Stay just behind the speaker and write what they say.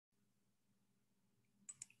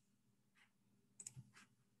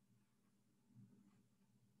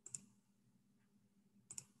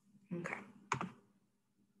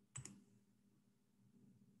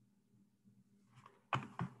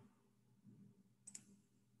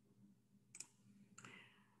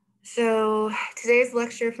So today's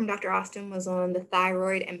lecture from Dr. Austin was on the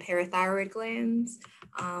thyroid and parathyroid glands,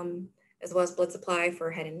 as well as blood supply for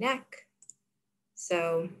head and neck.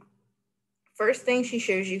 So first thing she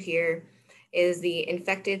shows you here is the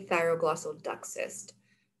infected thyroglossal duct cyst.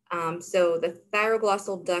 So the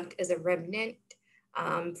thyroglossal duct is a remnant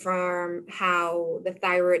from how the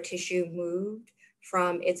thyroid tissue moved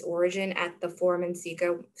from its origin at the foramen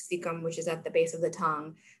cecum, which is at the base of the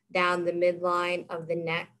tongue, down the midline of the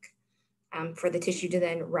neck, for the tissue to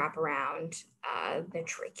then wrap around the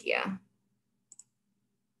trachea.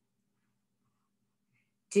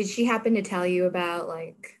 Did she happen to tell you about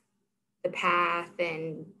like the path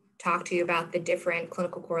and talk to you about the different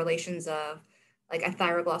clinical correlations of like a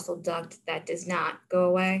thyroglossal duct that does not go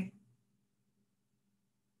away?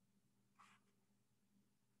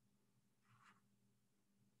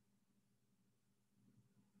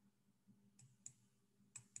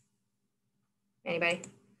 Anybody?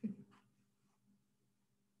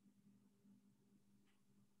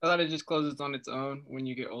 I thought it just closes on its own when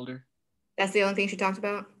you get older. That's the only thing she talked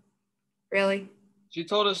about? Really? She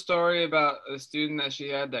told a story about a student that she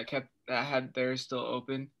had that had theirs still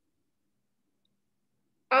open.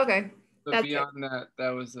 Okay. But That's it. beyond that,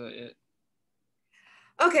 that was it.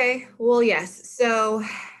 Okay, well, yes. So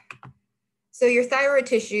your thyroid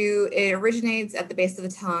tissue, it originates at the base of the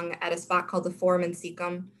tongue at a spot called the foramen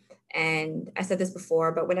cecum. And I said this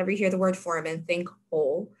before, but whenever you hear the word foramen, think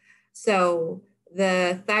hole. So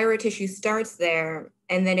the thyroid tissue starts there,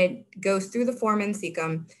 and then it goes through the foramen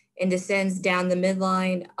cecum and descends down the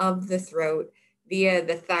midline of the throat via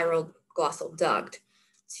the thyroglossal duct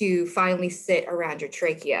to finally sit around your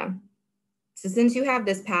trachea. So since you have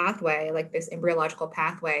this pathway, like this embryological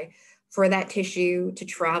pathway for that tissue to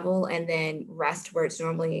travel and then rest where it's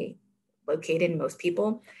normally located in most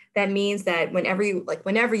people, that means that whenever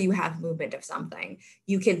you have movement of something,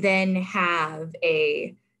 you could then have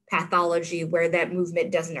a pathology where that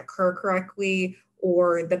movement doesn't occur correctly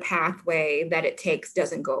or the pathway that it takes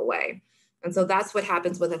doesn't go away. And so that's what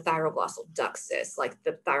happens with a thyroglossal duct cyst. Like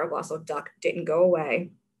the thyroglossal duct didn't go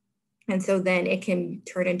away. And so then it can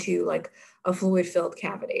turn into like a fluid-filled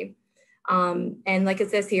cavity. And like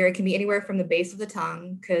it says here, it can be anywhere from the base of the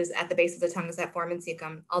tongue, because at the base of the tongue is that foramen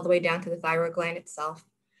cecum, all the way down to the thyroid gland itself.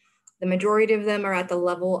 The majority of them are at the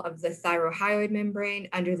level of the thyrohyoid membrane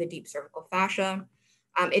under the deep cervical fascia.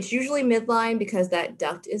 It's usually midline because that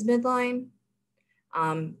duct is midline,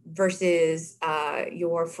 versus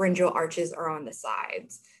your pharyngeal arches are on the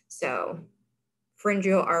sides. So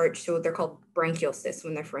pharyngeal arch, so they're called branchial cysts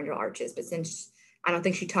when they're pharyngeal arches, but since I don't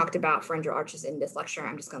think she talked about pharyngeal arches in this lecture,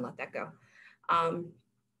 I'm just gonna let that go. And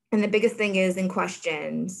the biggest thing is in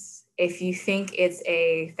questions, if you think it's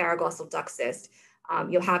a thyroglossal duct cyst,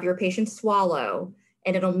 you'll have your patient swallow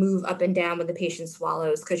and it'll move up and down when the patient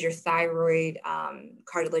swallows because your thyroid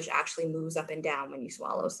cartilage actually moves up and down when you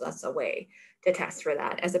swallow. So that's a way to test for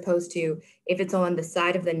that, as opposed to if it's on the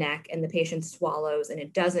side of the neck and the patient swallows and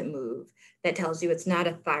it doesn't move, that tells you it's not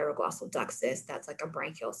a thyroglossal duct cyst. That's like a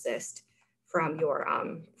branchial cyst from your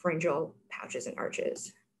pharyngeal pouches and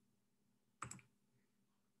arches.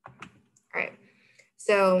 All right,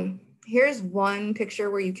 so here's one picture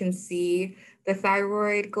where you can see the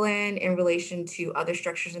thyroid gland in relation to other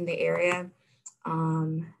structures in the area.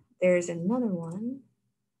 There's another one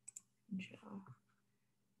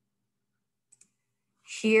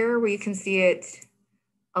here where you can see it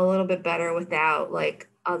a little bit better without like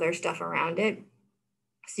other stuff around it.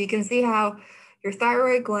 So you can see how your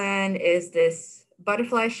thyroid gland is this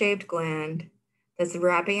butterfly-shaped gland that's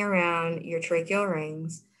wrapping around your tracheal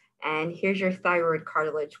rings. And here's your thyroid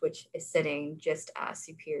cartilage, which is sitting just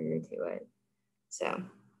superior to it. So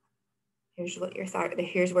here's where your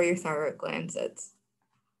thyroid gland sits.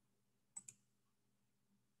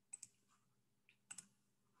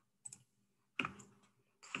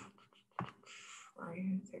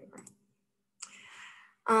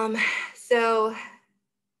 So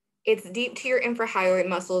it's deep to your infrahyoid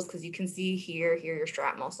muscles because you can see here your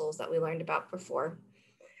strap muscles that we learned about before.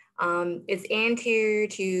 It's anterior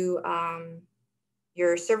to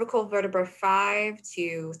your cervical vertebra 5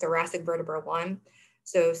 to thoracic vertebra 1.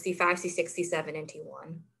 So C5, C6, C7, and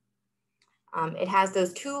T1. It has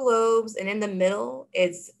those two lobes, and in the middle,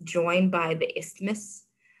 it's joined by the isthmus.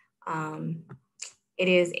 It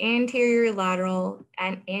is anterior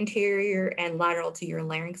and lateral to your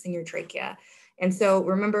larynx and your trachea. And so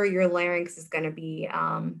remember, your larynx is going to be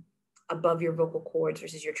above your vocal cords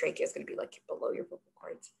versus your trachea is going to be like below your vocal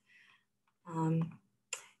cords.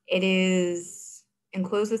 It is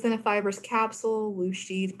enclosed within a fibrous capsule, loose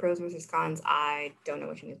sheath, pros versus cons. I don't know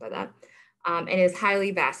what you mean by that. It is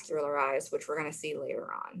highly vascularized, which we're going to see later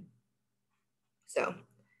on. So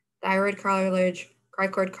thyroid cartilage,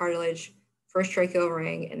 cricoid cartilage, first tracheal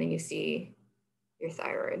ring, and then you see your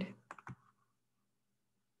thyroid.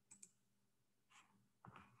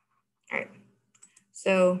 All right,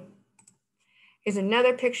 so here's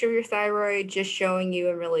another picture of your thyroid, just showing you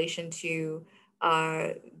in relation to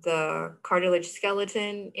the cartilage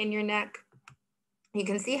skeleton in your neck. You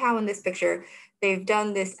can see how in this picture, they've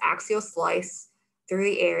done this axial slice through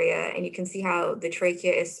the area, and you can see how the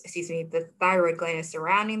trachea is, the thyroid gland is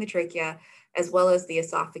surrounding the trachea, as well as the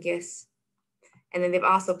esophagus. And then they've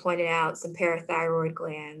also pointed out some parathyroid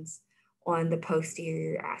glands on the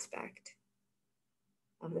posterior aspect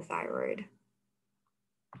of the thyroid.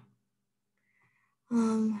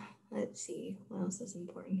 Let's see, what else is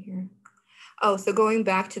important here? Oh, so going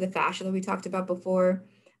back to the fascia that we talked about before.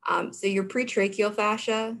 So your pretracheal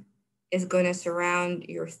fascia is going to surround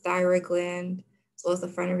your thyroid gland, as well as the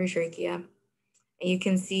front of your trachea. And you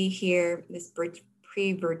can see here this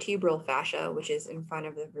prevertebral fascia, which is in front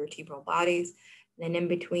of the vertebral bodies. And then in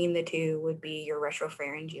between the two would be your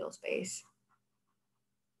retropharyngeal space.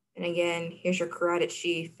 And again, here's your carotid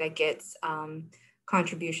sheath that gets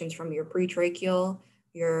contributions from your pretracheal,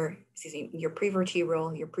 your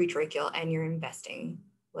prevertebral, your pretracheal, and your investing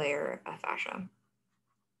layer of fascia.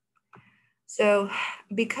 So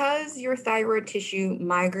because your thyroid tissue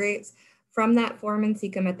migrates from that foramen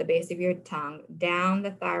cecum at the base of your tongue down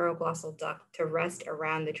the thyroglossal duct to rest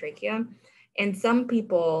around the trachea, in some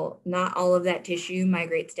people, not all of that tissue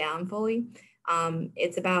migrates down fully.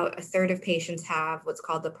 It's about a third of patients have what's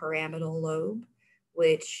called the pyramidal lobe,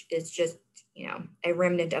 which is just, a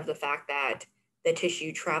remnant of the fact that the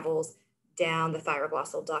tissue travels down the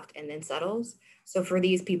thyroglossal duct and then settles. So for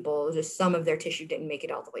these people, just some of their tissue didn't make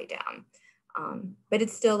it all the way down. But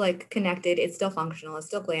it's still like connected, it's still functional, it's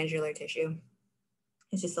still glandular tissue.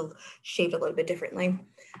 It's just shaped a little bit differently.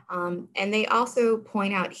 And they also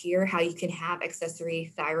point out here how you can have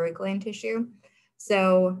accessory thyroid gland tissue.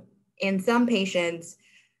 So in some patients,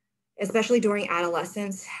 especially during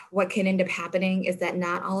adolescence, what can end up happening is that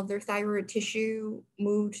not all of their thyroid tissue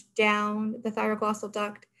moved down the thyroglossal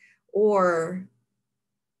duct, or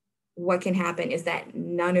what can happen is that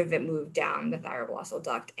none of it moved down the thyroglossal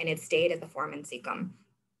duct and it stayed at the foramen cecum.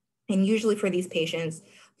 And usually for these patients,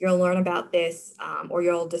 you'll learn about this or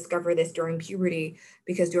you'll discover this during puberty,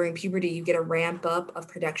 because during puberty, you get a ramp up of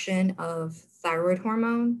production of thyroid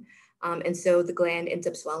hormone. And so the gland ends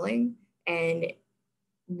up swelling, and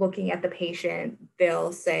looking at the patient,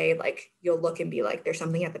 they'll say, like, you'll look and be like, there's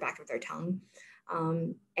something at the back of their tongue.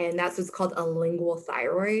 And that's what's called a lingual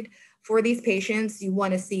thyroid. For these patients, you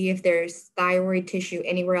want to see if there's thyroid tissue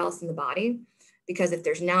anywhere else in the body, because if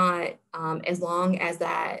there's not, as long as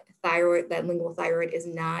that lingual thyroid is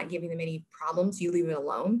not giving them any problems, you leave it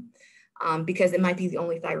alone, because it might be the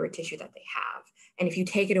only thyroid tissue that they have. And if you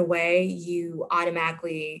take it away, you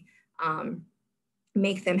automatically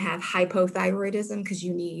make them have hypothyroidism, because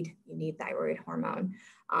you need thyroid hormone.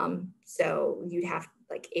 So you'd have,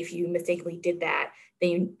 like, if you mistakenly did that,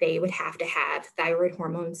 then they would have to have thyroid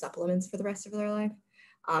hormone supplements for the rest of their life.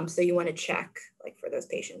 So you want to check, like, for those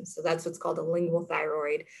patients. So that's what's called a lingual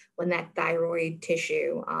thyroid, when that thyroid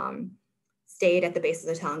tissue stayed at the base of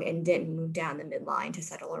the tongue and didn't move down the midline to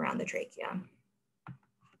settle around the trachea.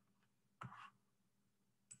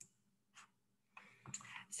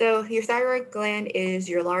 So your thyroid gland is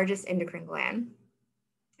your largest endocrine gland.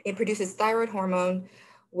 It produces thyroid hormone,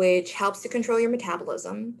 which helps to control your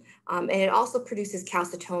metabolism. And it also produces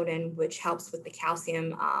calcitonin, which helps with the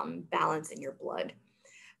calcium balance in your blood.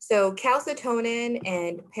 So calcitonin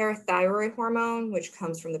and parathyroid hormone, which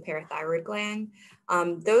comes from the parathyroid gland,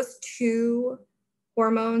 those two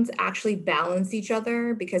hormones actually balance each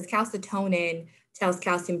other, because calcitonin tells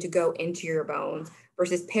calcium to go into your bones,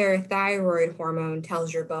 versus parathyroid hormone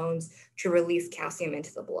tells your bones to release calcium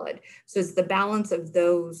into the blood. So it's the balance of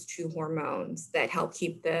those two hormones that help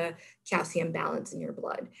keep the calcium balance in your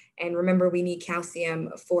blood. And remember, we need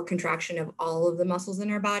calcium for contraction of all of the muscles in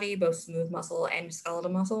our body, both smooth muscle and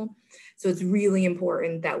skeletal muscle. So it's really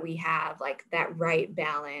important that we have, like, that right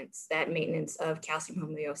balance, that maintenance of calcium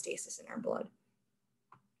homeostasis in our blood.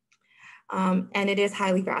 And it is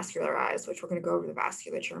highly vascularized, which we're going to go over the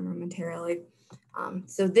vasculature momentarily.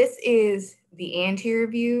 So this is the anterior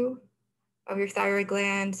view of your thyroid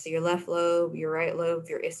gland, so your left lobe, your right lobe,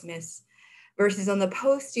 your isthmus, versus on the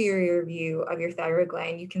posterior view of your thyroid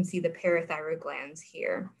gland, you can see the parathyroid glands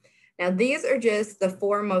here. Now, these are just the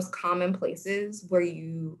four most common places where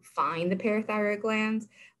you find the parathyroid glands,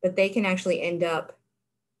 but they can actually end up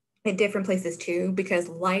at different places too, because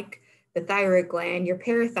like the thyroid gland, your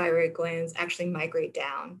parathyroid glands actually migrate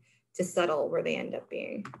down to settle where they end up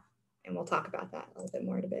being. And we'll talk about that a little bit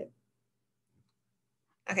more in a bit.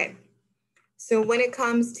 Okay, so when it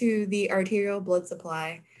comes to the arterial blood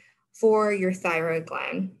supply for your thyroid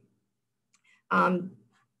gland,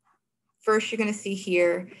 first you're gonna see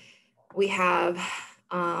here, we have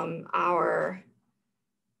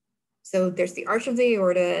so there's the arch of the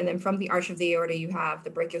aorta, and then from the arch of the aorta, you have the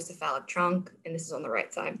brachiocephalic trunk, and this is on the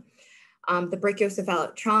right side. The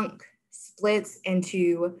brachiocephalic trunk splits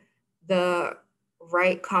into the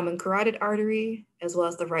right common carotid artery, as well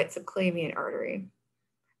as the right subclavian artery.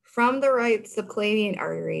 From the right subclavian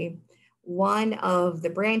artery, one of the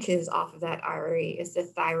branches off of that artery is the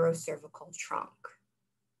thyrocervical trunk.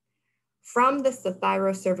 From the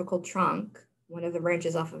thyrocervical trunk, one of the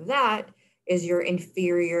branches off of that is your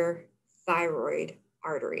inferior thyroid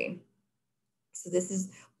artery. So this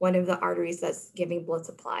is one of the arteries that's giving blood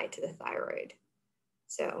supply to the thyroid.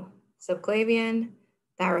 So subclavian,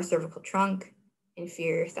 thyrocervical trunk,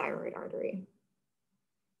 inferior thyroid artery.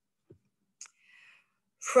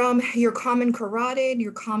 From your common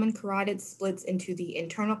carotid splits into the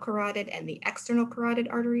internal carotid and the external carotid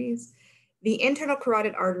arteries. The internal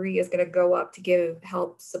carotid artery is going to go up to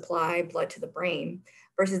help supply blood to the brain,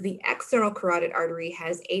 versus the external carotid artery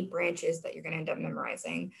has 8 branches that you're going to end up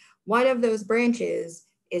memorizing. One of those branches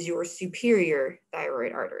is your superior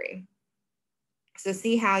thyroid artery. So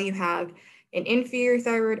see how you have an inferior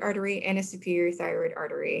thyroid artery and a superior thyroid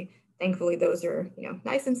artery. Thankfully, those are,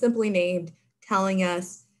 nice and simply named, telling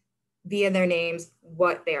us via their names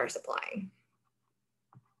what they are supplying.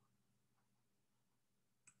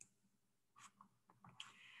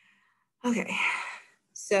 Okay,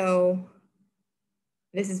 so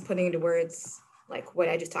this is putting into words like what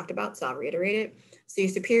I just talked about, so I'll reiterate it. So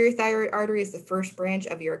your superior thyroid artery is the first branch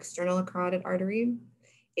of your external carotid artery.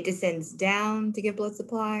 It descends down to give blood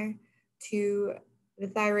supply to the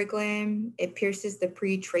thyroid gland. It pierces the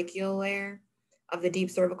pretracheal layer of the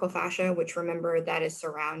deep cervical fascia, which, remember, that is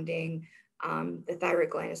surrounding the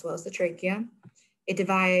thyroid gland as well as the trachea. It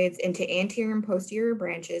divides into anterior and posterior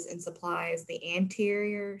branches and supplies the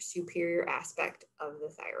anterior superior aspect of the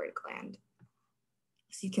thyroid gland.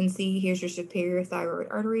 So you can see here's your superior thyroid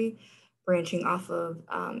artery branching off of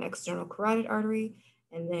external carotid artery.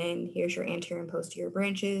 And then here's your anterior and posterior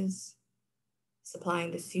branches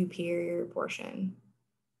supplying the superior portion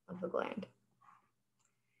of the gland.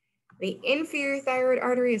 The inferior thyroid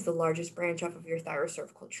artery is the largest branch off of your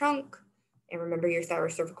thyrocervical trunk. And remember, your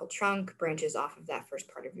thyrocervical trunk branches off of that first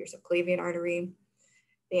part of your subclavian artery.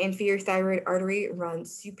 The inferior thyroid artery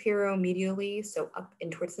runs superomedially, so up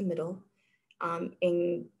and towards the middle,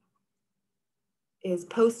 and is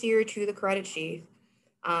posterior to the carotid sheath,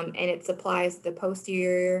 and it supplies the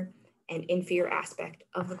posterior and inferior aspect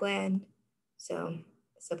of the gland. So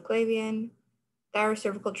subclavian,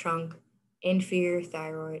 thyrocervical trunk, inferior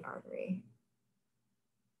thyroid artery.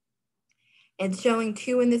 And showing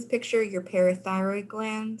too in this picture your parathyroid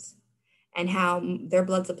glands and how their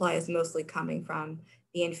blood supply is mostly coming from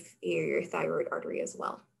the inferior thyroid artery as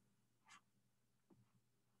well.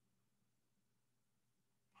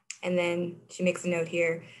 And then she makes a note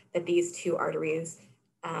here that these 2 arteries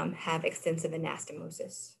have extensive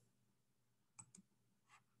anastomosis.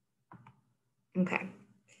 Okay,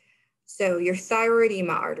 so your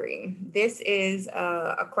thyroidema artery. This is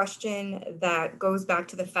a question that goes back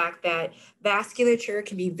to the fact that vasculature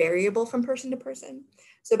can be variable from person to person.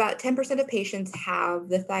 So about 10% of patients have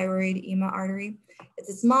the thyroidema artery. It's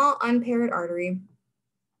a small unpaired artery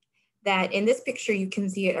that in this picture, you can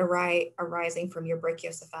see it arising from your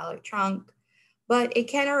brachiocephalic trunk, but it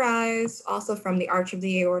can arise also from the arch of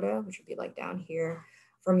the aorta, which would be like down here,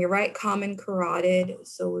 from your right common carotid,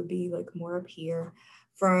 so it would be like more up here,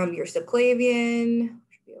 from your subclavian,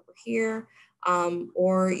 which would be over here,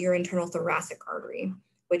 or your internal thoracic artery,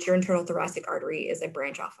 which your internal thoracic artery is a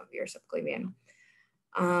branch off of your subclavian.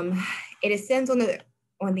 It ascends on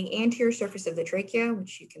the anterior surface of the trachea,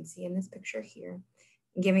 which you can see in this picture here,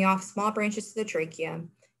 giving off small branches to the trachea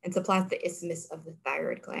and supplies the isthmus of the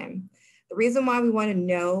thyroid gland. The reason why we want to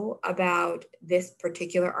know about this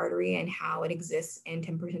particular artery and how it exists in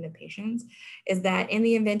 10% of patients is that in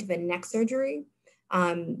the event of a neck surgery,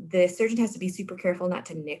 the surgeon has to be super careful not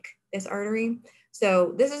to nick this artery.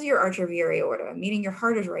 So this is your arch of your aorta, meaning your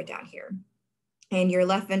heart is right down here. And your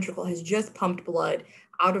left ventricle has just pumped blood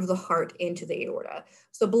out of the heart into the aorta.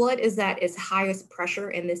 So blood is at its highest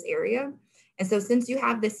pressure in this area. And so since you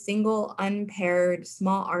have this single unpaired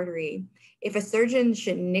small artery, if a surgeon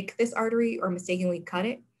should nick this artery or mistakenly cut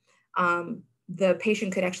it, the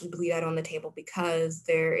patient could actually bleed out on the table because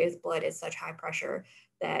there is blood at such high pressure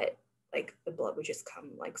that like the blood would just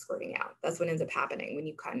come like squirting out. That's what ends up happening when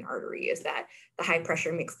you cut an artery, is that the high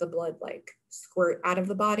pressure makes the blood like squirt out of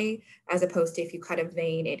the body, as opposed to if you cut a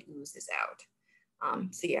vein, it oozes out.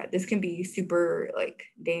 So yeah, this can be super like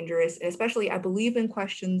dangerous, and especially I believe in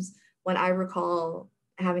questions when I recall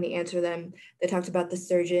having to answer them, they talked about the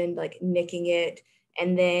surgeon like nicking it,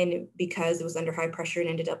 and then because it was under high pressure, it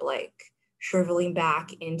ended up like shriveling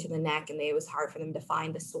back into the neck, and it was hard for them to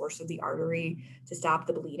find the source of the artery to stop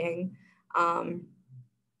the bleeding.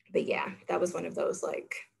 But yeah, that was one of those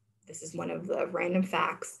like, this is one of the random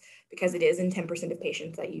facts because it is in 10% of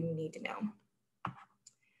patients that you need to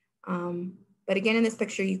know. But again, in this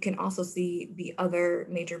picture, you can also see the other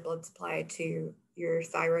major blood supply to your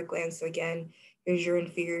thyroid gland. So again, here's your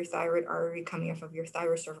inferior thyroid artery coming off of your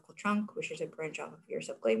thyrocervical trunk, which is a branch off of your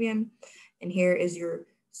subclavian. And here is your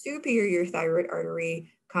superior thyroid artery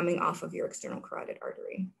coming off of your external carotid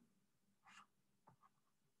artery.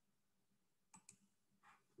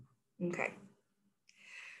 Okay.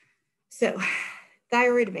 So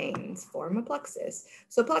thyroid veins form a plexus.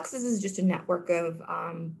 So plexus is just a network of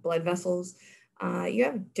blood vessels. You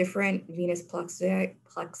have different venous plexi,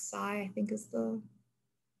 I think is the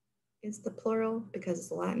plural because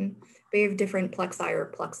it's Latin, but you have different plexi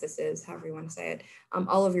or plexuses, however you want to say it,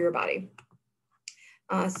 all over your body.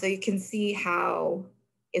 So you can see how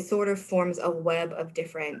it sort of forms a web of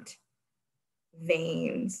different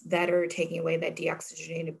veins that are taking away that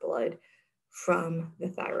deoxygenated blood from the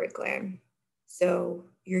thyroid gland. So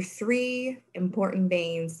your three important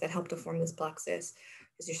veins that help to form this plexus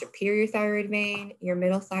is your superior thyroid vein, your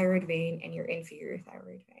middle thyroid vein, and your inferior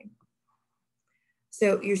thyroid vein.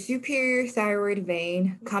 So your superior thyroid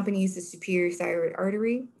vein accompanies the superior thyroid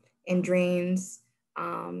artery and drains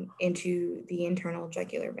into the internal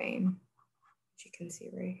jugular vein, which you can see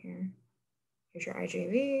right here. Here's your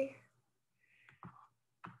IJV.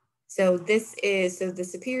 So this is, so the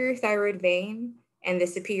superior thyroid vein and the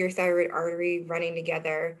superior thyroid artery running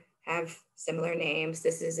together have similar names.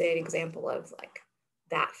 This is an example of like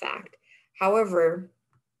that fact. However,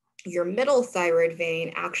 your middle thyroid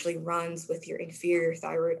vein actually runs with your inferior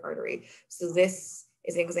thyroid artery. So this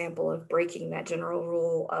is an example of breaking that general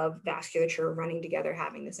rule of vasculature running together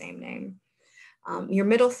having the same name. Your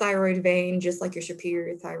middle thyroid vein, just like your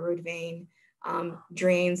superior thyroid vein,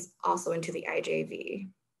 drains also into the IJV.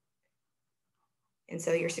 And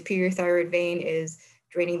so your superior thyroid vein is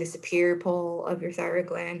draining the superior pole of your thyroid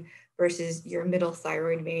gland versus your middle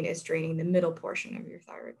thyroid vein is draining the middle portion of your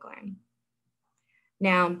thyroid gland.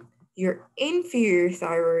 Now, your inferior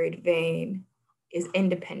thyroid vein is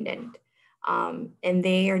independent, and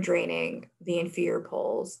they are draining the inferior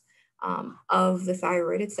poles of the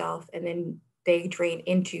thyroid itself, and then they drain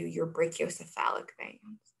into your brachiocephalic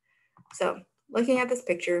veins. So looking at this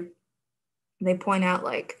picture, they point out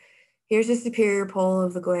like, here's the superior pole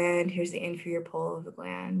of the gland, here's the inferior pole of the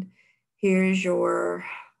gland, here's your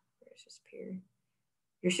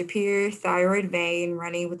superior thyroid vein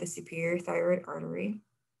running with the superior thyroid artery.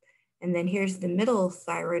 And then here's the middle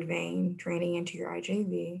thyroid vein draining into your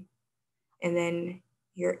IJV. And then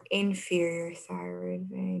your inferior thyroid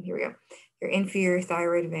vein, here we go. Your inferior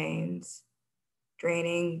thyroid veins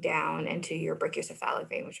draining down into your brachiocephalic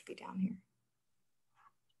vein, which would be down here.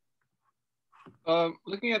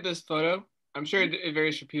 Looking at this photo, I'm sure it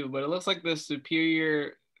varies for people, but it looks like the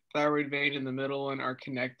superior thyroid vein and the middle one are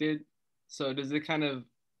connected. So do they kind of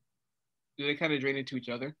drain into each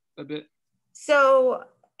other a bit? So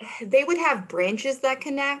they would have branches that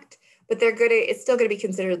connect, but it's still gonna be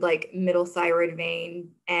considered like middle thyroid vein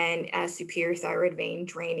and a superior thyroid vein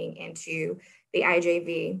draining into the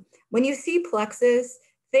IJV. When you see plexus,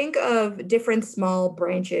 think of different small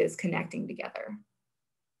branches connecting together,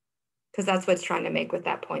 because that's what's trying to make with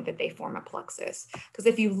that point that they form a plexus. Because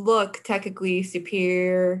if you look, technically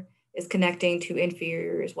superior is connecting to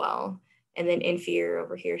inferior as well. And then inferior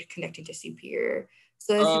over here is connecting to superior.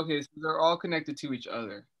 So okay, so they're all connected to each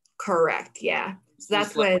other. Correct, yeah. So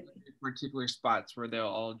that's like what particular spots where they'll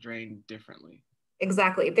all drain differently.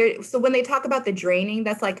 Exactly. So when they talk about the draining,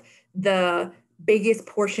 that's like the biggest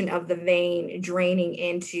portion of the vein draining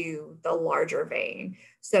into the larger vein.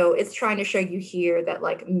 So it's trying to show you here that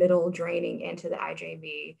like middle draining into the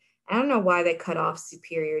IJV. I don't know why they cut off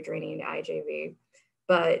superior draining into IJV,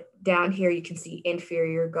 but down here you can see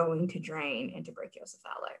inferior going to drain into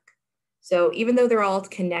brachiocephalic. So even though they're all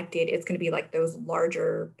connected, it's going to be like those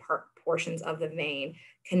larger portions of the vein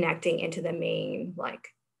connecting into the main like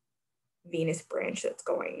venous branch that's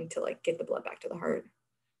going to like get the blood back to the heart.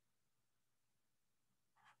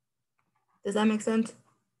 Does that make sense?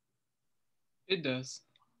 It does.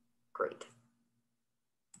 Great.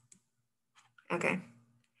 Okay.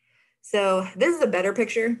 So this is a better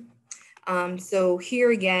picture. So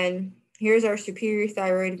here again, here's our superior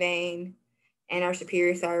thyroid vein and our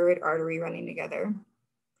superior thyroid artery running together.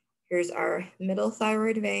 Here's our middle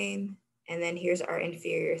thyroid vein, and then here's our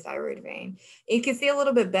inferior thyroid vein. And you can see a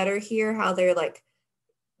little bit better here how they're like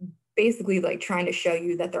basically like trying to show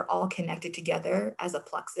you that they're all connected together as a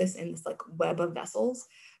plexus in this like web of vessels.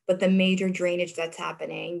 But the major drainage that's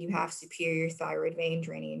happening, you have superior thyroid vein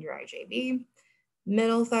draining into your IJV,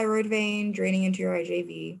 middle thyroid vein draining into your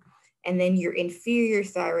IJV, and then your inferior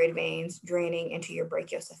thyroid veins draining into your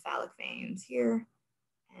brachiocephalic veins here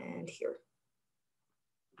and here.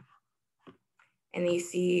 And you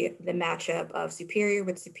see the matchup of superior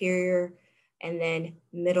with superior, and then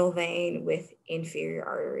middle vein with inferior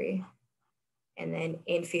artery, and then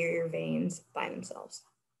inferior veins by themselves.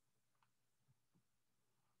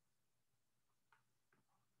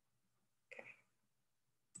 Okay.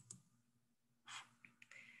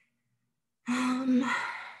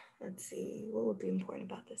 Let's see, what would be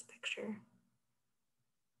important about this picture?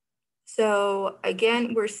 So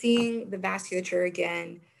again, we're seeing the vasculature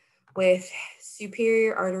again with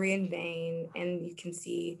superior artery and vein, and you can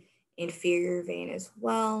see inferior vein as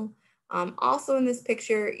well. Also in this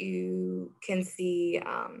picture, you can see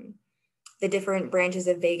the different branches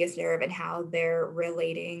of vagus nerve and how they're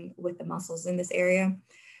relating with the muscles in this area.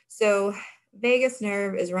 So vagus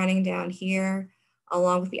nerve is running down here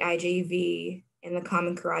along with the IJV in the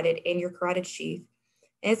common carotid in your carotid sheath.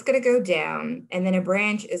 And it's going to go down, and then a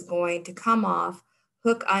branch is going to come off,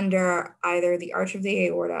 hook under either the arch of the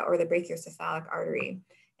aorta or the brachiocephalic artery,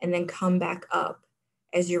 and then come back up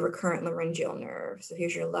as your recurrent laryngeal nerve. So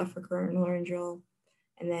here's your left recurrent laryngeal,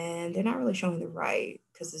 and then they're not really showing the right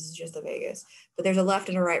because this is just the vagus, but there's a left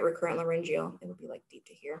and a right recurrent laryngeal. It would be like deep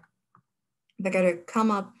to here. They're going to come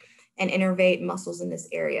up and innervate muscles in this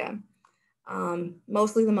area.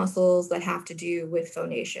 Mostly the muscles that have to do with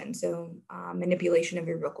phonation, so manipulation of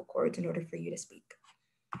your vocal cords in order for you to speak.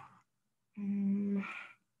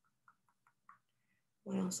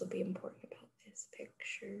 What else will be important about this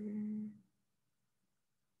picture?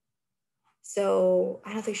 So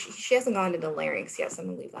I don't think she hasn't gone into larynx yet, so I'm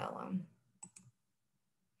gonna leave that alone.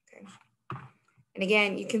 Okay. And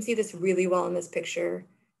again, you can see this really well in this picture,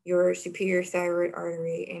 your superior thyroid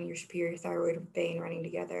artery and your superior thyroid vein running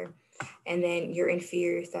together, and then your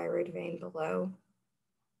inferior thyroid vein below.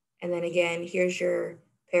 And then again, here's your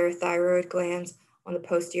parathyroid glands on the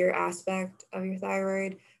posterior aspect of your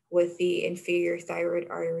thyroid with the inferior thyroid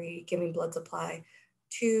artery giving blood supply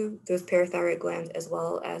to those parathyroid glands as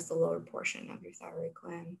well as the lower portion of your thyroid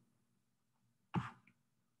gland.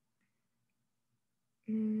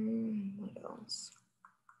 What else?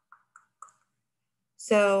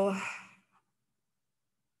 So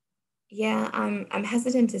yeah, I'm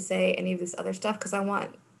hesitant to say any of this other stuff because I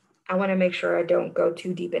want to make sure I don't go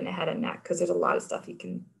too deep into head and neck because there's a lot of stuff you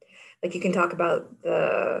can talk about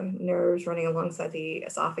the nerves running alongside the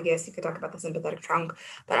esophagus. You could talk about the sympathetic trunk,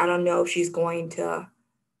 but I don't know if she's going to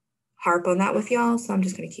harp on that with y'all. So I'm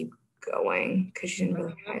just going to keep going because she didn't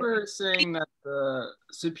really. I remember saying that the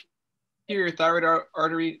superior thyroid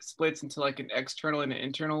artery splits into like an external and an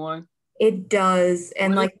internal one. It does,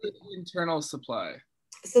 and what like is the internal supply.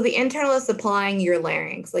 So the internal is supplying your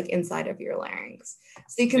larynx, like inside of your larynx.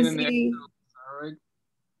 So you can see, thyroid?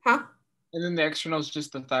 Huh? And then the external is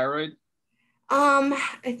just the thyroid?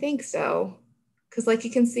 I think so. Because like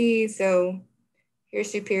you can see, so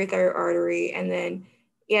here's superior thyroid artery, and then,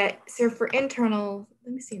 yeah, so for internal,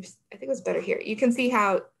 let me see, I think it was better here. You can see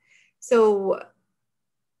how, so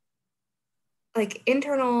like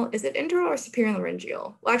internal, is it internal or superior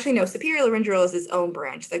laryngeal? Well, actually, no, superior laryngeal is its own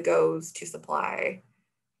branch that goes to supply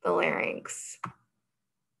the larynx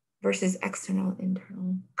versus external,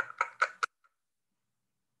 internal.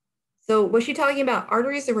 So was she talking about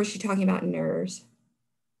arteries or was she talking about nerves?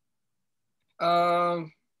 Oh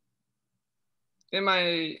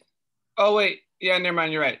wait, yeah, never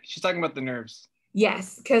mind, you're right. She's talking about the nerves.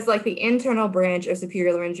 Yes, because like the internal branch of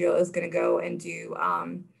superior laryngeal is going to go and do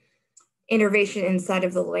innervation inside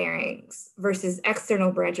of the larynx versus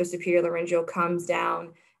external branch of superior laryngeal comes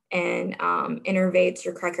down and innervates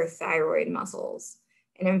your cricothyroid muscles.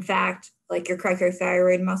 And in fact, like your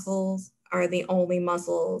cricothyroid muscles are the only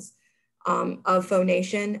muscles of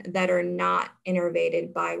phonation that are not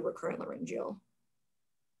innervated by recurrent laryngeal.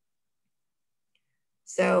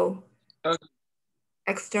 So okay.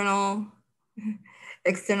 external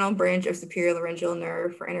branch of superior laryngeal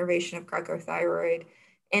nerve for innervation of cricothyroid.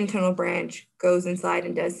 Internal branch goes inside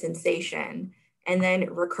and does sensation. And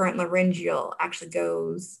then recurrent laryngeal actually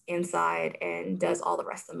goes inside and does all the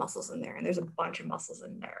rest of the muscles in there. And there's a bunch of muscles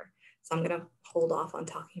in there. So I'm gonna hold off on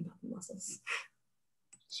talking about the muscles.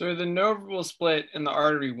 So the nerve will split and the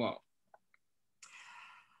artery won't.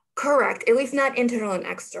 Correct, at least not internal and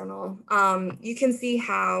external. You can see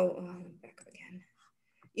how, back up again.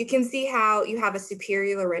 You can see how you have a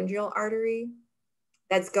superior laryngeal artery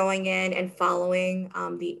that's going in and following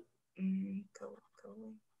go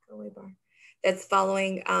away bar. That's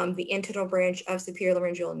following the internal branch of superior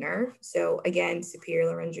laryngeal nerve. So again, superior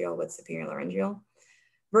laryngeal with superior laryngeal.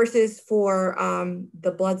 Versus for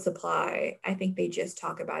the blood supply, I think they just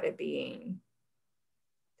talk about it being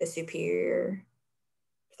the superior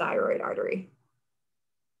thyroid artery.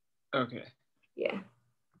 Okay. Yeah.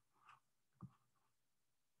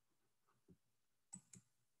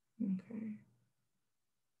 Okay.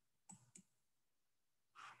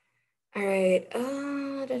 All right.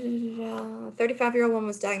 35-year-old woman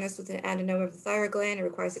was diagnosed with an adenoma of the thyroid gland. It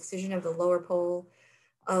requires excision of the lower pole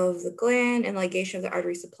of the gland and ligation of the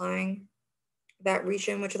artery supplying that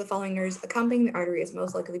region. Which of the following nerves accompanying the artery is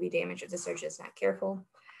most likely to be damaged if the surgeon is not careful?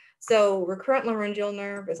 So recurrent laryngeal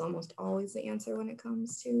nerve is almost always the answer when it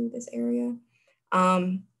comes to this area.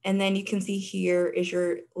 And then you can see here is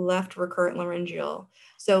your left recurrent laryngeal.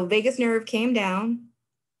 So vagus nerve came down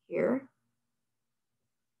here,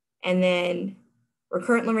 and then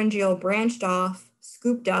recurrent laryngeal branched off,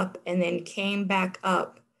 scooped up, and then came back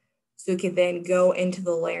up so it could then go into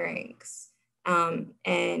the larynx and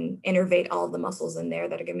innervate all the muscles in there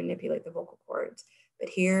that are going to manipulate the vocal cords. But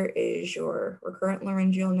here is your recurrent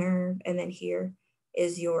laryngeal nerve, and then here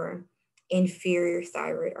is your inferior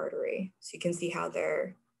thyroid artery. So you can see how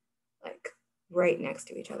they're like right next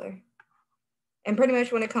to each other. And pretty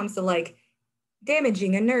much when it comes to like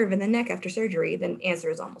damaging a nerve in the neck after surgery, the answer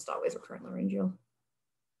is almost always recurrent laryngeal.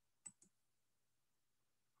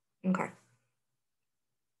 Okay.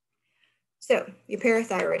 So your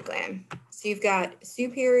parathyroid gland. So you've got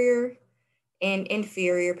superior and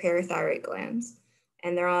inferior parathyroid glands,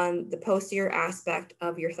 and they're on the posterior aspect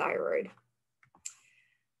of your thyroid.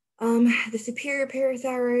 The superior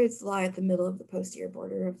parathyroids lie at the middle of the posterior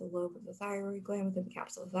border of the lobe of the thyroid gland within the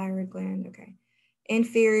capsule of the thyroid gland. Okay.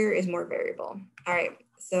 Inferior is more variable. All right,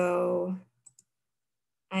 so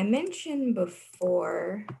I mentioned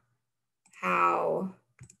before how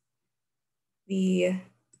the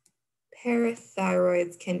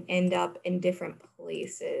parathyroids can end up in different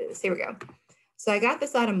places. Here we go. So I got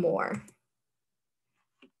this out of Moore.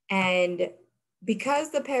 And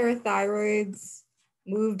because the parathyroids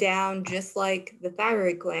move down just like the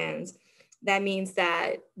thyroid glands, that means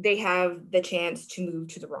that they have the chance to move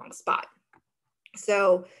to the wrong spot.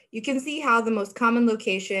 So you can see how the most common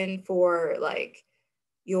location for like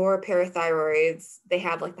your parathyroids, they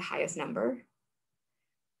have like the highest number.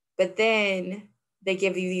 But then they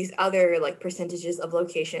give you these other like percentages of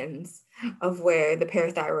locations of where the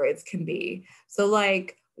parathyroids can be. So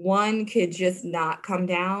like one could just not come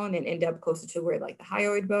down and end up closer to where like the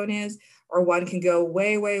hyoid bone is, or one can go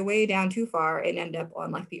way, way, way down too far and end up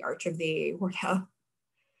on like the arch of the aorta.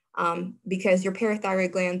 Because your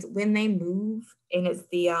parathyroid glands, when they move, and it's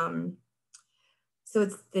the, so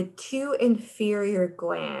it's the two inferior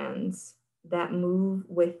glands that move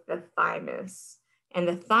with the thymus. And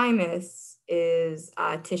the thymus is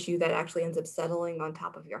tissue that actually ends up settling on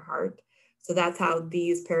top of your heart. So that's how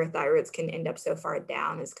these parathyroids can end up so far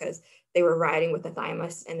down, is because they were riding with the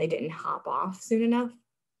thymus and they didn't hop off soon enough.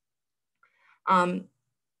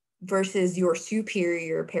 Versus your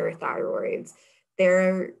superior parathyroids,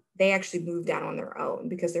 they actually move down on their own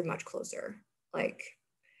because they're much closer. Like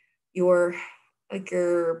your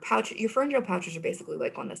pouch, your pharyngeal pouches are basically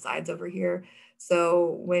like on the sides over here.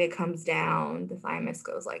 So when it comes down, the thymus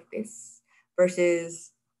goes like this,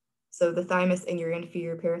 versus, so the thymus and your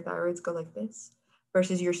inferior parathyroids go like this,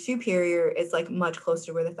 versus your superior is like much closer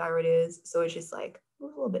to where the thyroid is. So it's just like a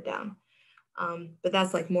little bit down. But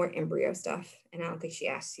that's like more embryo stuff. And I don't think she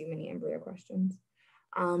asked you many embryo questions.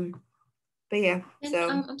 But yeah, And, so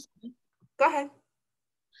I'm sorry. Go ahead.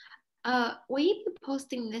 Will you be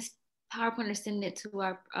posting this PowerPoint or send it to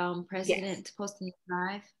our president to post in the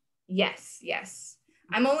drive? Yes.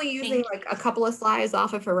 I'm only using like a couple of slides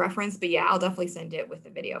off of her reference, but yeah, I'll definitely send it with the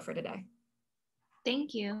video for today.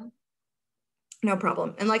 Thank you. No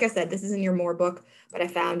problem. And like I said, this is in your Moore book, but I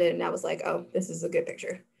found it and I was like, oh, this is a good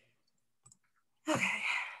picture. Okay.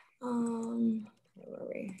 Where were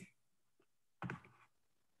we?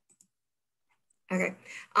 Okay.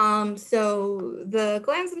 So the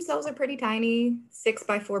glands themselves are pretty tiny, 6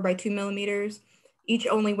 by 4 by 2 millimeters. Each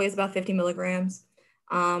only weighs about 50 milligrams.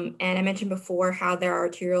 And I mentioned before how their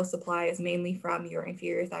arterial supply is mainly from your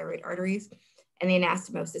inferior thyroid arteries, and the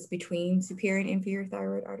anastomosis between superior and inferior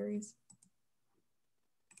thyroid arteries.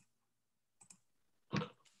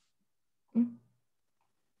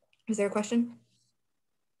 Is there a question?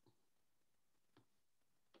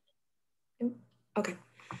 Okay.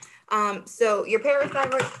 So your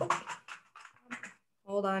parathyroid, oh,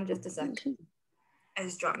 hold on just a sec. I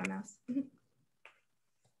just dropped my mouse. An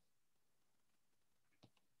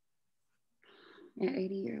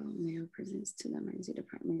 80-year-old male presents to the emergency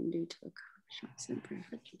department due to a shots in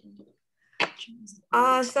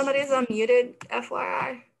Somebody's unmuted,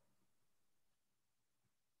 FYI.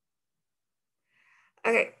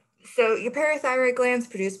 Okay, so your parathyroid glands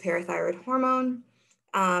produce parathyroid hormone.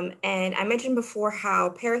 And I mentioned before how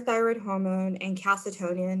parathyroid hormone and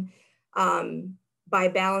calcitonin, by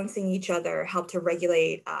balancing each other, help to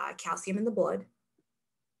regulate calcium in the blood.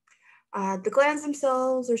 The glands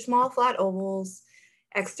themselves are small flat ovals,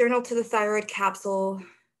 external to the thyroid capsule,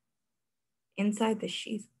 inside the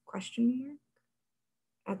sheath, question mark?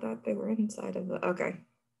 I thought they were inside of the, okay.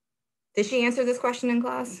 Did she answer this question in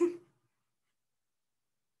class?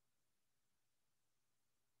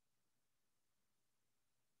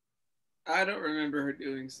 I don't remember her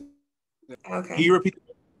doing so. Okay. Can you repeat?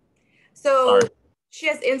 So she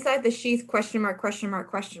has inside the sheath, question mark, question mark,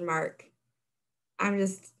 question mark. I'm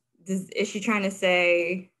just, is she trying to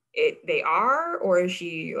say they are, or is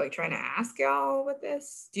she like trying to ask y'all with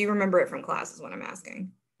this? Do you remember it from class is what I'm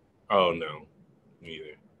asking. Oh, no,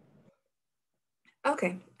 neither.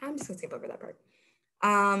 Okay, I'm just gonna skip over that part.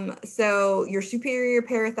 So your superior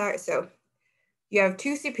parathyroid, so you have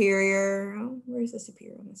two superior, oh, where's the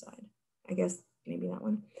superior on the side? I guess maybe that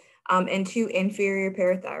one. And two inferior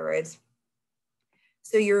parathyroids.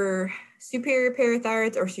 So your superior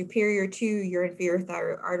parathyroids are superior to your inferior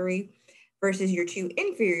thyroid artery versus your two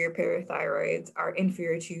inferior parathyroids are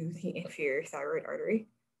inferior to the inferior thyroid artery.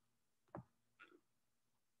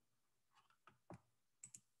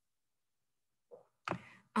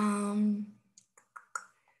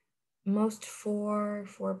 Most 4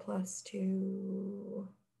 plus 2.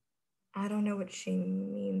 I don't know what she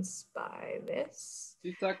means by this.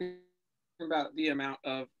 She's talking about the amount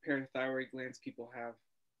of parathyroid glands people have.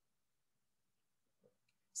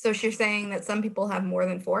 So she's saying that some people have more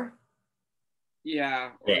than 4? Yeah,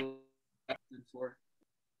 or less than 4.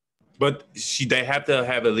 But they have to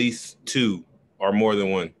have at least 2 or more than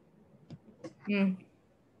 1.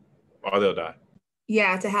 Or they'll die.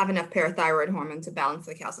 Yeah, to have enough parathyroid hormone to balance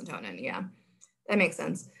the calcitonin. Yeah, that makes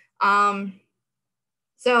sense.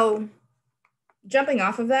 So jumping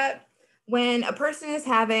off of that, when a person is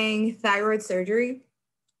having thyroid surgery,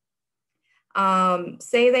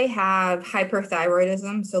 say they have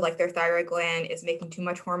hyperthyroidism, so like their thyroid gland is making too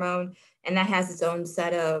much hormone, and that has its own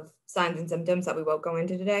set of signs and symptoms that we won't go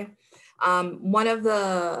into today. One of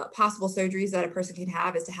the possible surgeries that a person can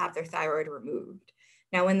have is to have their thyroid removed.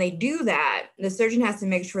 Now, when they do that, the surgeon has to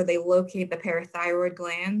make sure they locate the parathyroid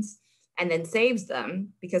glands and then saves them,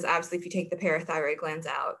 because obviously if you take the parathyroid glands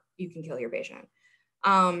out, you can kill your patient.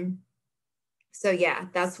 So yeah,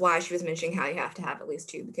 that's why she was mentioning how you have to have at least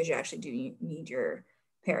 2, because you actually do need your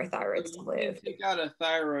parathyroids to live. You can take out a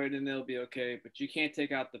thyroid and they'll be okay, but you can't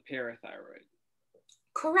take out the parathyroid.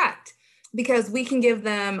 Correct, because we can give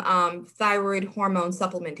them thyroid hormone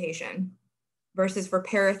supplementation versus for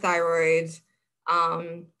parathyroid,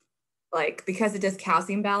 like because it does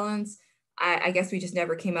calcium balance, I guess we just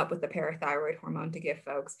never came up with the parathyroid hormone to give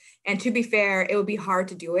folks. And to be fair, it would be hard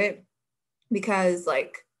to do it because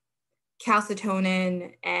like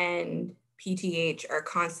calcitonin and PTH are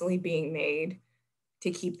constantly being made to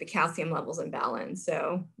keep the calcium levels in balance.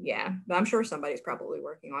 So yeah, but I'm sure somebody's probably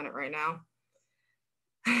working on it right now.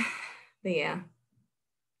 But yeah,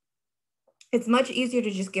 it's much easier to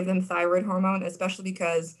just give them thyroid hormone, especially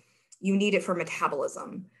because you need it for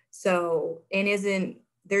metabolism. So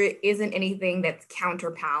there isn't anything that's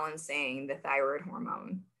counterbalancing the thyroid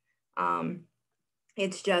hormone.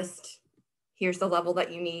 It's just, here's the level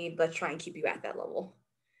that you need. Let's try and keep you at that level.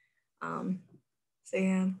 So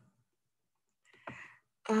yeah.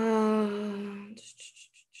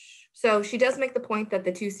 So she does make the point that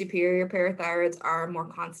the 2 superior parathyroids are more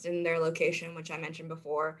constant in their location, which I mentioned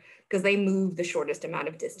before, because they move the shortest amount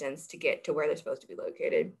of distance to get to where they're supposed to be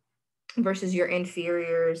located, versus your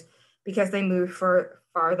inferiors, because they move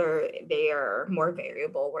farther, they are more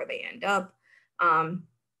variable where they end up,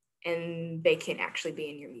 and they can actually be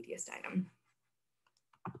in your mediastinum.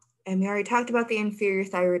 And we already talked about the inferior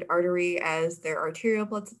thyroid artery as their arterial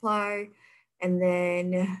blood supply. And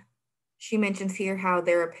then she mentions here how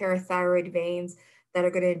there are parathyroid veins that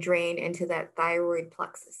are going to drain into that thyroid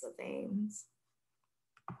plexus of veins.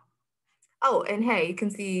 Oh, and hey, you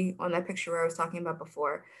can see on that picture where I was talking about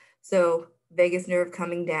before. So vagus nerve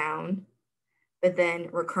coming down, but then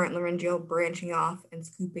recurrent laryngeal branching off and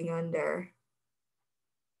scooping under.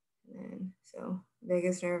 down. So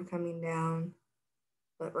vagus nerve coming down,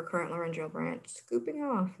 but recurrent laryngeal branch scooping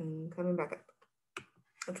off and coming back up.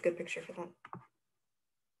 That's a good picture for that.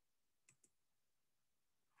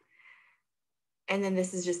 And then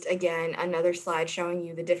this is just, again, another slide showing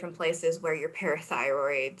you the different places where your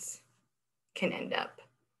parathyroids can end up.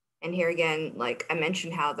 And here again, like I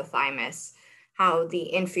mentioned how the thymus, how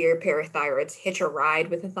the inferior parathyroids hitch a ride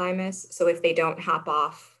with the thymus. So if they don't hop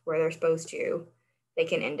off where they're supposed to, they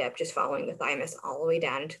can end up just following the thymus all the way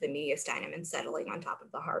down into the mediastinum and settling on top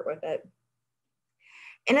of the heart with it.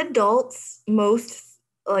 In adults, most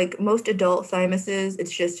adult thymuses,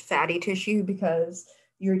 it's just fatty tissue because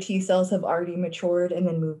your T cells have already matured and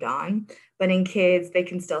then moved on. But in kids, they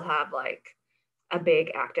can still have like a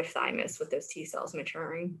big active thymus with those T cells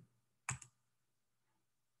maturing.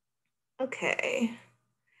 Okay.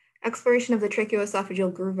 Exploration of the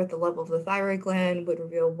tracheoesophageal groove at the level of the thyroid gland would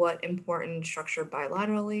reveal what important structure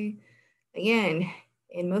bilaterally. Again,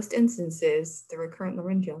 in most instances, the recurrent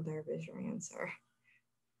laryngeal nerve is your answer.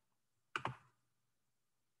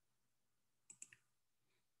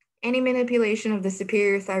 Any manipulation of the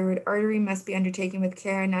superior thyroid artery must be undertaken with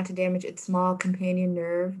care not to damage its small companion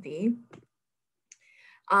nerve, V.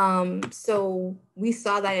 So we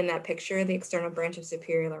saw that in that picture, the external branch of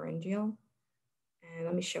superior laryngeal. And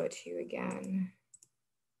let me show it to you again.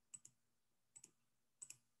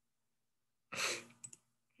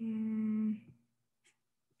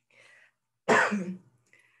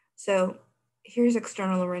 So here's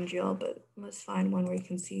external laryngeal, but let's find one where you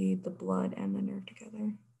can see the blood and the nerve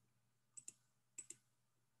together.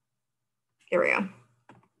 Here we go.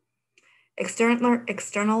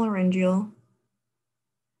 External laryngeal,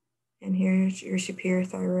 and here's your superior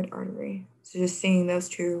thyroid artery. So just seeing those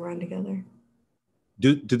two run together.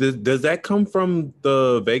 Does that come from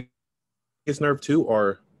the vagus nerve too,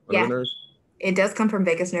 or another nerve? It does come from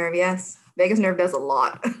vagus nerve, yes. Vagus nerve does a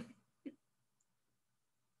lot.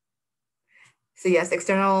 So yes,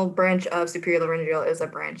 external branch of superior laryngeal is a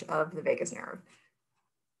branch of the vagus nerve.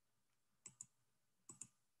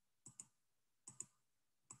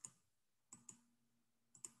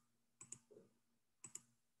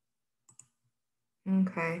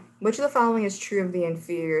 Okay, which of the following is true of the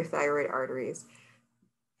inferior thyroid arteries?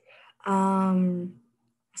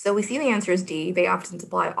 So we see the answer is D. They often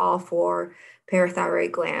supply all four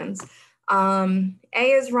parathyroid glands. A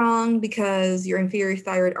is wrong because your inferior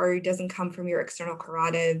thyroid artery doesn't come from your external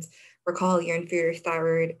carotids. Recall your inferior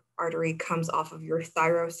thyroid artery comes off of your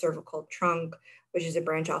thyrocervical trunk, which is a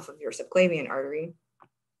branch off of your subclavian artery.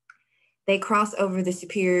 They cross over the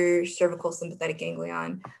superior cervical sympathetic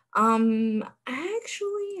ganglion. Actually,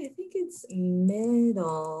 I think it's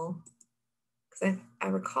middle. Because I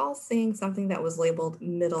recall seeing something that was labeled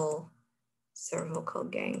middle cervical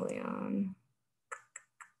ganglion.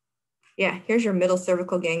 Yeah, here's your middle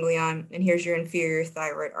cervical ganglion, and here's your inferior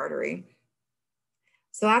thyroid artery.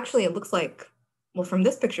 So actually it looks like, well, from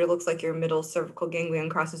this picture, it looks like your middle cervical ganglion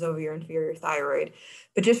crosses over your inferior thyroid.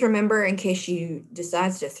 But just remember, in case you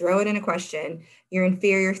decide to throw it in a question, your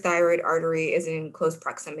inferior thyroid artery is in close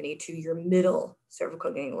proximity to your middle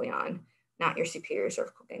cervical ganglion, not your superior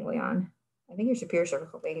cervical ganglion. I think your superior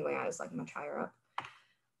cervical ganglion is like much higher up.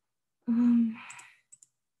 And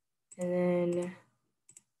then,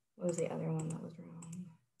 what was the other one that was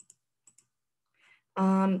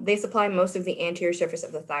wrong? They supply most of the anterior surface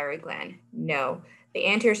of the thyroid gland. No, the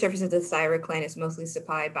anterior surface of the thyroid gland is mostly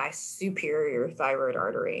supplied by superior thyroid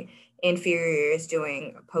artery. Inferior is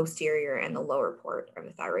doing posterior and the lower part of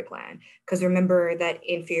the thyroid gland. Because remember that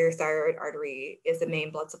inferior thyroid artery is the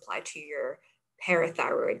main blood supply to your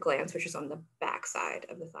parathyroid glands, which is on the back side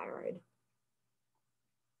of the thyroid.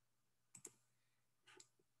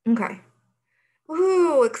 Okay.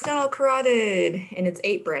 Woohoo, external carotid, and it's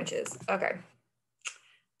 8 branches. Okay.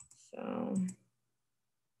 So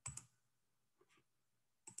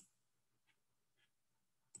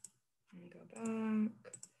let me go back.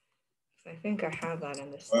 I think I have that in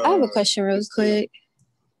this. I have a question real quick.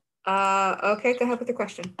 Okay, go ahead with the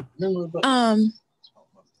question.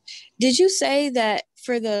 Did you say that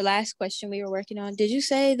for the last question we were working on, did you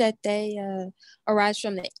say that they arise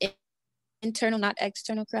from the internal, not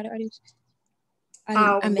external carotid arteries?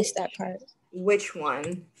 I missed that part. Which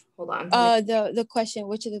one? Hold on. The question,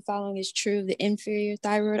 which of the following is true of the inferior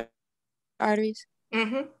thyroid arteries?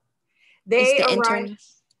 Mm-hmm. They arise. Internal.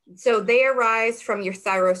 So they arise from your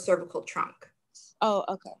thyrocervical trunk. Oh,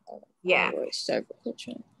 okay. Yeah. Cervical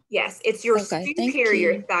trunk. Yes, it's your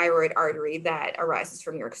superior thyroid artery that arises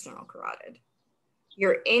from your external carotid.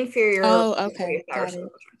 Your inferior. Oh, okay. Got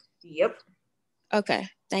it. Yep. Okay,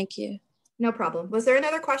 thank you. No problem. Was there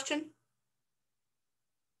another question?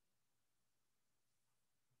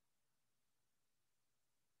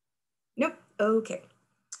 Okay.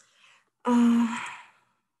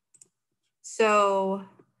 So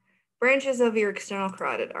branches of your external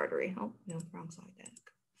carotid artery. Oh, no, wrong slide deck.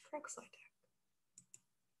 Correct slide deck.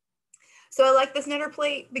 So I like this knitter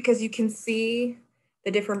plate because you can see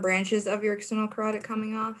the different branches of your external carotid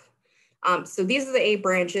coming off. So these are the 8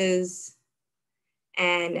 branches,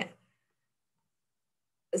 and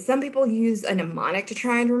some people use a mnemonic to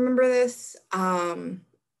try and remember this.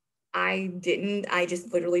 I didn't. I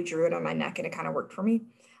just literally drew it on my neck and it kind of worked for me.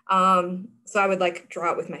 So I would like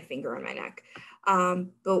draw it with my finger on my neck.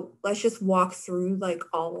 But let's just walk through like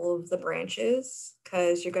all of the branches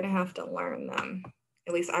because you're gonna have to learn them.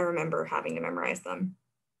 At least I remember having to memorize them.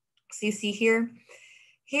 So you see here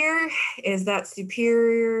is that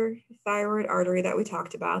superior thyroid artery that we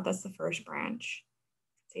talked about. That's the first branch.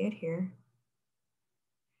 See it here.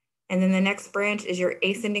 And then the next branch is your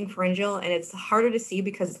ascending pharyngeal, and it's harder to see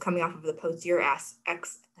because it's coming off of the posterior aspect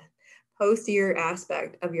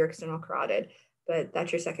of your external carotid. But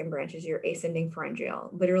that's your second branch, is your ascending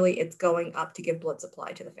pharyngeal. Literally, it's going up to give blood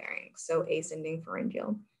supply to the pharynx. So ascending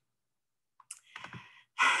pharyngeal.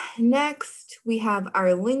 Next, we have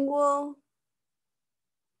our lingual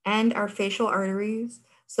and our facial arteries.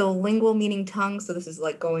 So lingual meaning tongue. So this is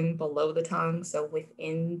like going below the tongue. So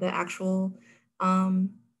within the actual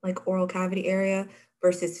like oral cavity area,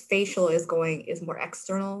 versus facial is more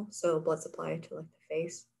external. So blood supply to like the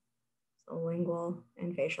face. So lingual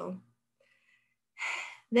and facial.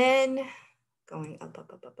 Then going up.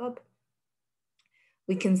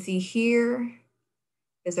 We can see here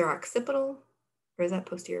is our occipital, or is that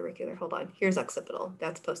posterior auricular? Hold on, here's occipital,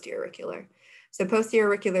 that's posterior auricular. So posterior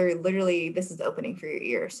auricular, literally this is the opening for your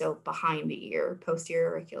ear. So behind the ear, posterior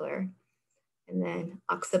auricular. And then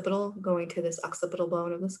occipital, going to this occipital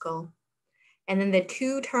bone of the skull. And then the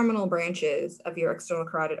 2 terminal branches of your external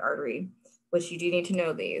carotid artery, which you do need to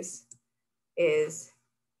know these, is,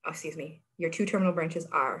 your 2 terminal branches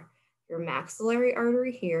are your maxillary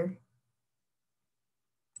artery here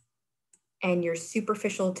and your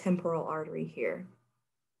superficial temporal artery here.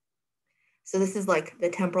 So this is like the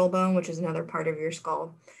temporal bone, which is another part of your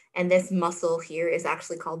skull. And this muscle here is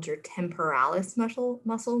actually called your temporalis muscle,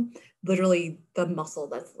 literally the muscle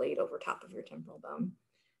that's laid over top of your temporal bone.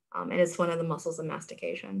 And it's one of the muscles of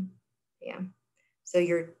mastication. Yeah. So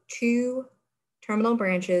your 2 terminal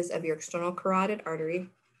branches of your external carotid artery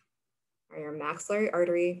are your maxillary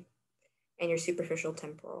artery and your superficial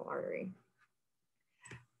temporal artery.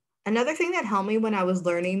 Another thing that helped me when I was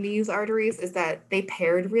learning these arteries is that they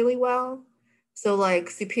paired really well. So like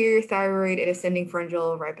superior thyroid and ascending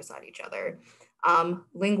pharyngeal right beside each other.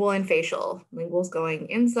 Lingual and facial. Lingual's going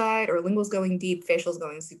inside, or lingual's going deep, facial's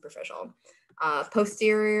going superficial.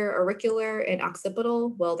 Posterior auricular and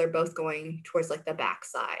occipital, well, they're both going towards like the back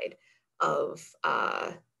side of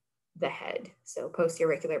the head. So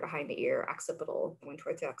posterior auricular behind the ear, occipital going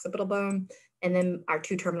towards the occipital bone. And then our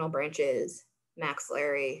 2 terminal branches,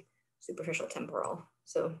 maxillary, superficial temporal.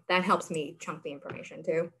 So that helps me chunk the information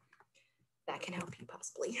too. That can help you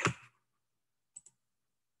possibly.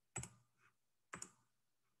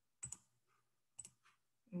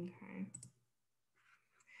 Okay.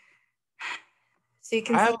 So you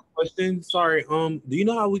can I have a question. Sorry. Do you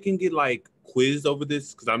know how we can get like quizzed over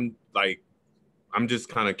this? Because I'm just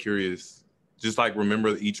kind of curious. Just like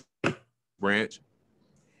remember each branch.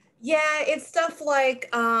 Yeah, it's stuff like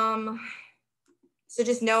so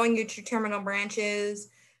just knowing your 2 terminal branches,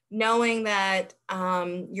 knowing that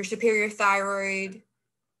your superior thyroid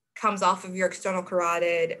comes off of your external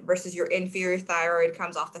carotid versus your inferior thyroid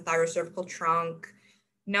comes off the thyrocervical trunk,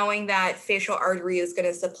 knowing that facial artery is going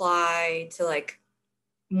to supply to like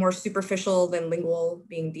more superficial than lingual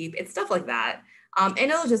being deep. It's stuff like that. And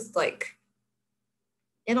it'll just like,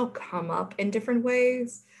 it'll come up in different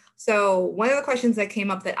ways. So one of the questions that came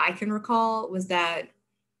up that I can recall was that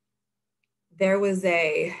there was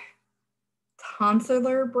a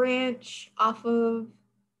tonsillar branch off of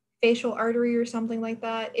facial artery or something like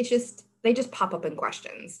that. It's just, they just pop up in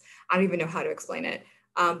questions. I don't even know how to explain it.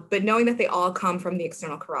 But knowing that they all come from the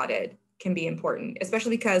external carotid can be important,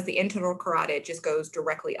 especially because the internal carotid just goes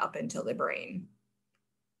directly up into the brain.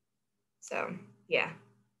 So yeah,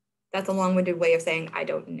 that's a long-winded way of saying I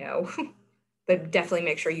don't know, but definitely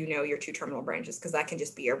make sure you know your 2 terminal branches because that can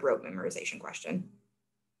just be a rote memorization question.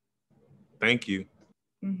 Thank you.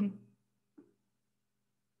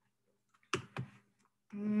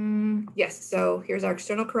 Yes, so here's our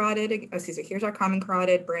external carotid, here's our common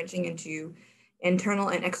carotid branching into internal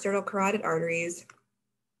and external carotid arteries.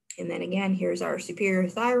 And then again, here's our superior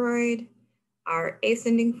thyroid, our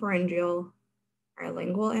ascending pharyngeal, our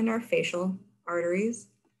lingual and our facial arteries,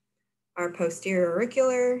 our posterior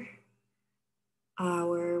auricular,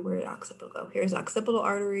 where did occipital go? Here's occipital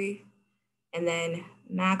artery, and then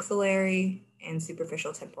maxillary and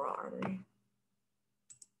superficial temporal artery.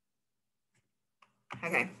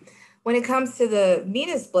 Okay, when it comes to the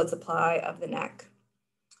venous blood supply of the neck,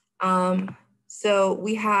 so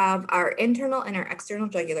we have our internal and our external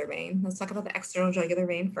jugular vein. Let's talk about the external jugular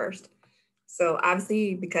vein first. So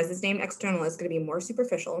obviously, because it's named external, it's going to be more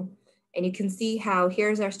superficial. And you can see how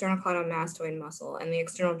here's our sternocleidomastoid muscle, and the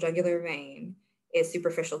external jugular vein is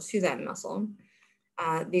superficial to that muscle.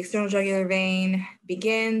 The external jugular vein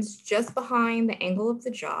begins just behind the angle of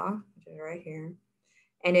the jaw, which is right here.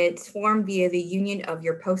 And it's formed via the union of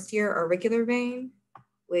your posterior auricular vein,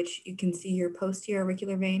 which you can see your posterior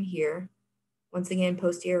auricular vein here. Once again,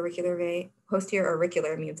 posterior auricular vein, posterior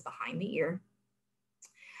auricular means behind the ear.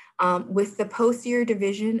 With the posterior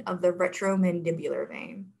division of the retromandibular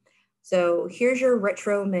vein. So here's your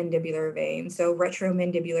retromandibular vein. So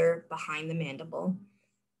retromandibular behind the mandible.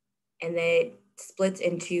 And then it splits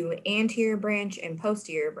into anterior branch and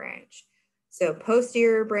posterior branch. So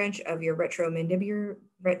posterior branch of your retromandibular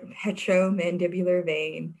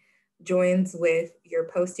vein joins with your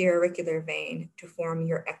posterior auricular vein to form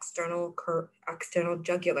your external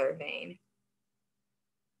jugular vein.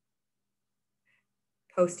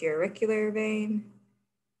 Posterior auricular vein,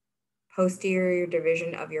 posterior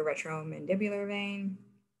division of your retromandibular vein,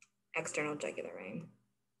 external jugular vein.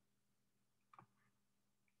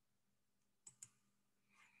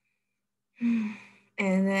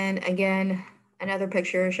 And then again, another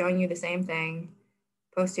picture showing you the same thing.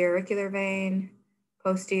 Posterior auricular vein,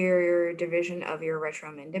 posterior division of your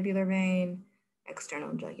retromandibular vein,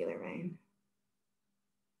 external jugular vein.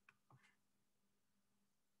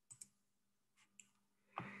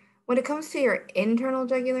 When it comes to your internal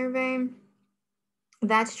jugular vein,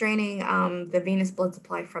 that's draining the venous blood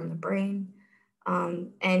supply from the brain.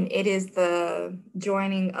 And it is the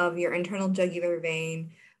joining of your internal jugular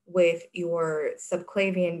vein with your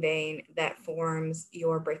subclavian vein that forms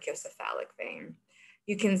your brachiocephalic vein.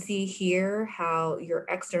 You can see here how your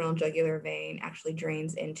external jugular vein actually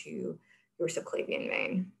drains into your subclavian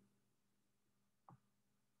vein.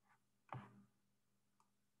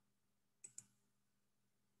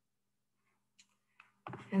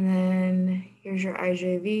 And then here's your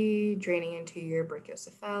IJV draining into your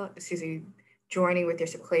brachiocephalic, joining with your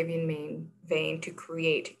subclavian vein to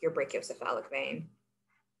create your brachiocephalic vein.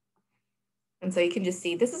 And so you can just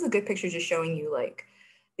see, this is a good picture just showing you like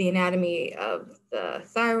the anatomy of the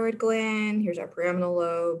thyroid gland. Here's our pyramidal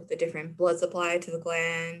lobe, the different blood supply to the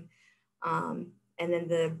gland, and then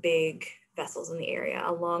the big vessels in the area,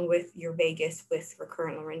 along with your vagus with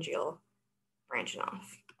recurrent laryngeal branching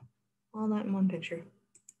off. All that in one picture.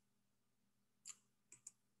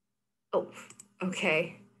 Oh,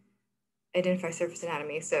 okay. Identify surface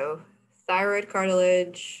anatomy. So thyroid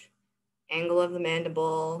cartilage, angle of the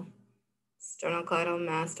mandible,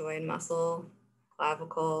 sternocleidomastoid muscle,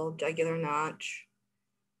 clavicle, jugular notch.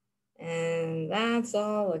 And that's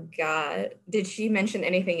all I got. Did she mention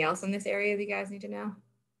anything else in this area that you guys need to know?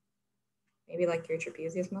 Maybe like your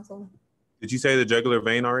trapezius muscle? Did you say the jugular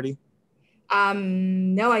vein already?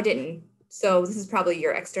 No, I didn't. So this is probably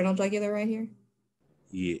your external jugular right here?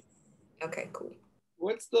 Yeah. Okay, cool.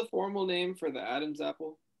 What's the formal name for the Adam's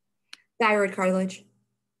apple? Thyroid cartilage.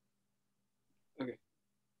 Okay.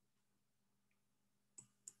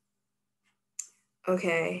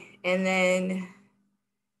 Okay, and then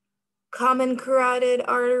common carotid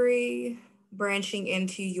artery branching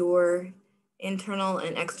into your internal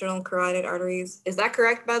and external carotid arteries. Is that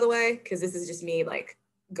correct, by the way? Because this is just me like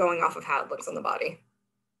going off of how it looks on the body.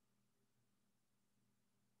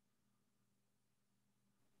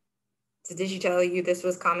 So did she tell you this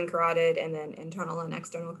was common carotid and then internal and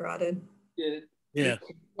external carotid? Yeah. Yeah.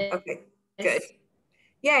 Okay, good.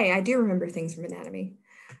 Yay, I do remember things from anatomy.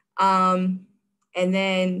 And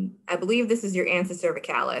then I believe this is your ansa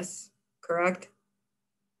cervicalis, correct?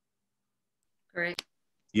 Correct.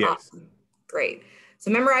 Yes. Awesome. Great.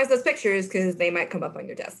 So memorize those pictures because they might come up on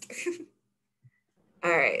your test.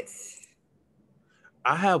 All right.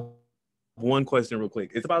 I have one question real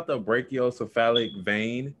quick. It's about the brachiocephalic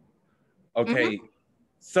vein. Okay. Mm-hmm.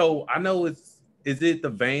 So I know is it the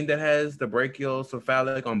vein that has the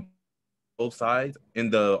brachiocephalic on both sides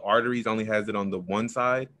and the arteries only has it on the one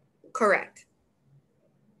side? Correct.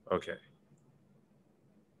 Okay.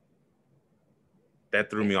 That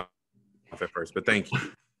threw me off at first, but thank you.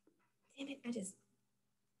 Damn it, I just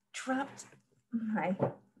dropped my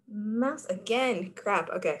mouse again. Crap.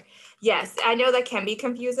 Okay. Yes, I know that can be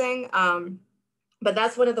confusing. But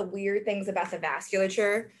that's one of the weird things about the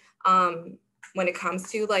vasculature when it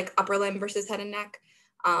comes to like upper limb versus head and neck.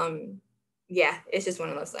 Yeah, it's just one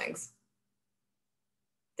of those things.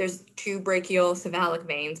 There's 2 brachiocephalic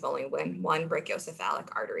veins, but only one brachiocephalic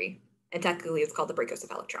artery. And technically it's called the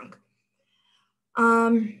brachiocephalic trunk.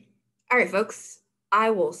 All right, folks, I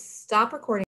will stop recording.